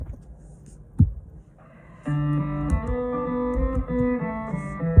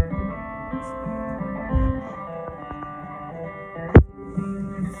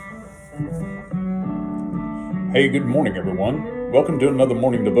Hey, good morning, everyone. Welcome to another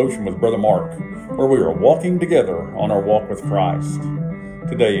morning devotion with Brother Mark, where we are walking together on our walk with Christ.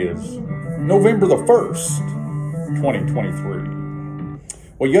 Today is November the 1st, 2023.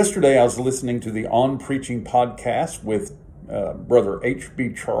 Well, yesterday I was listening to the On Preaching podcast with Brother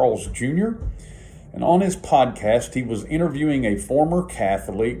H.B. Charles Jr., and on his podcast he was interviewing a former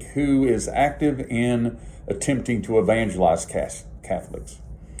Catholic who is active in attempting to evangelize Catholics.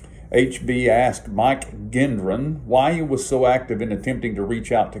 HB asked Mike Gendron why he was so active in attempting to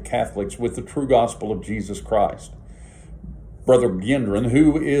reach out to Catholics with the true gospel of Jesus Christ. Brother Gendron,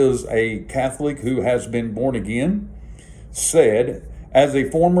 who is a Catholic who has been born again, said, as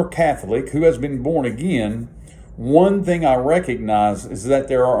a former Catholic who has been born again, one thing I recognize is that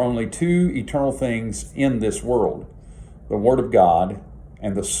there are only two eternal things in this world, the Word of God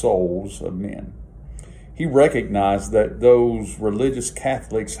and the souls of men. He recognized that those religious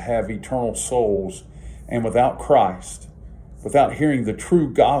Catholics have eternal souls, and without Christ, without hearing the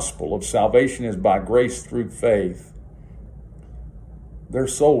true gospel of salvation is by grace through faith, their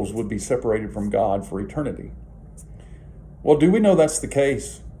souls would be separated from God for eternity. Well, do we know that's the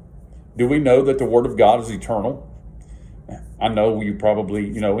case? Do we know that the Word of God is eternal? I know you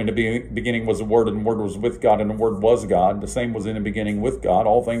probably, in the beginning was the Word, and the Word was with God, and the Word was God. The same was in the beginning with God.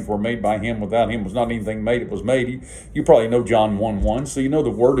 All things were made by Him. Without Him was not anything made. It was made. You probably know John 1:1, so you know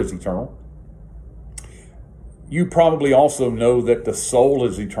the Word is eternal. You probably also know that the soul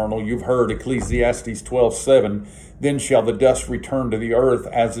is eternal. You've heard Ecclesiastes 12:7, then shall the dust return to the earth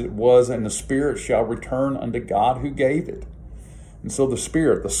as it was, and the spirit shall return unto God who gave it. And so the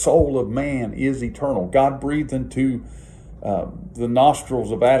spirit, the soul of man is eternal. God breathed into the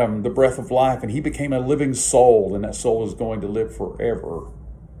nostrils of Adam the breath of life, and he became a living soul, and that soul is going to live forever.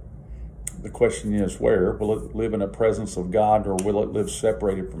 The question is, where? Will it live in the presence of God, or will it live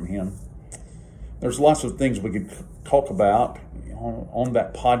separated from Him? There's lots of things we could talk about on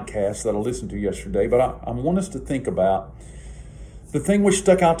that podcast that I listened to yesterday, but I want us to think about the thing which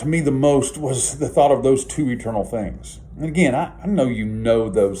stuck out to me the most was the thought of those two eternal things. And again, I know you know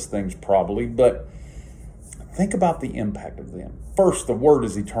those things probably, but think about the impact of them. First, the Word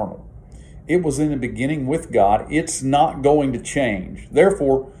is eternal. It was in the beginning with God. It's not going to change.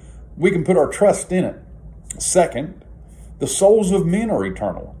 Therefore, we can put our trust in it. Second, the souls of men are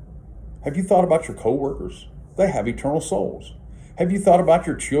eternal. Have you thought about your coworkers? They have eternal souls. Have you thought about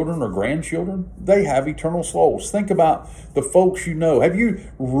your children or grandchildren? They have eternal souls. Think about the folks you know. Have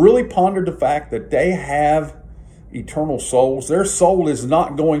you really pondered the fact that they have eternal souls? Their soul is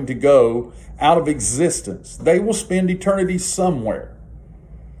not going to go out of existence. They will spend eternity somewhere.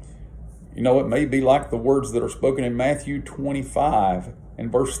 It may be like the words that are spoken in Matthew 25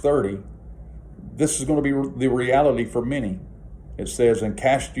 and verse 30. This is going to be the reality for many. It says, and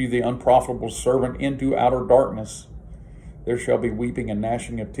cast you the unprofitable servant into outer darkness. There shall be weeping and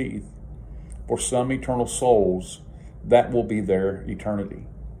gnashing of teeth. For some eternal souls, that will be their eternity.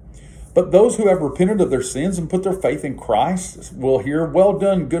 But those who have repented of their sins and put their faith in Christ will hear, well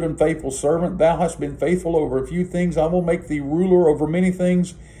done, good and faithful servant. Thou hast been faithful over a few things. I will make thee ruler over many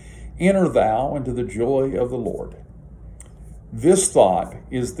things. Enter thou into the joy of the Lord. This thought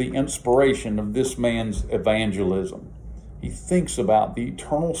is the inspiration of this man's evangelism. He thinks about the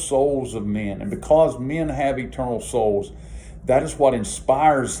eternal souls of men. And because men have eternal souls, that is what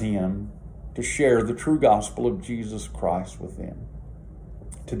inspires him to share the true gospel of Jesus Christ with them.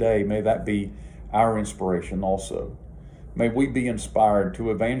 Today, may that be our inspiration also. May we be inspired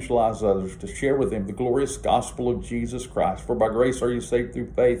to evangelize others, to share with them the glorious gospel of Jesus Christ. For by grace are you saved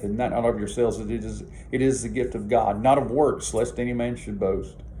through faith, and not of yourselves. It is the gift of God, not of works, lest any man should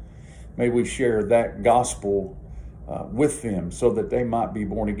boast. May we share that gospel with them so that they might be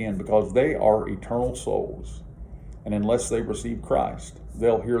born again, because they are eternal souls. And unless they receive Christ,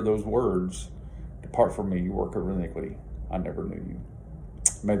 they'll hear those words, depart from me, you worker of iniquity. I never knew you.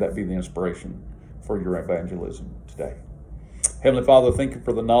 May that be the inspiration for your evangelism today. Heavenly Father, thank you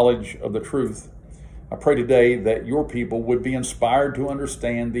for the knowledge of the truth. I pray today that your people would be inspired to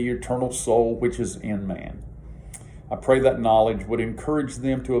understand the eternal soul which is in man. I pray that knowledge would encourage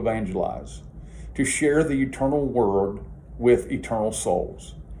them to evangelize, to share the eternal word with eternal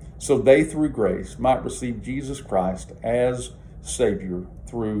souls, so they through grace might receive Jesus Christ as Savior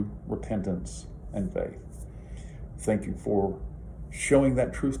through repentance and faith. Thank you for showing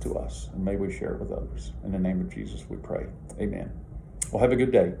that truth to us, and may we share it with others. In the name of Jesus we pray. Amen. Well, have a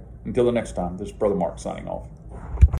good day. Until the next time, this is Brother Mark signing off.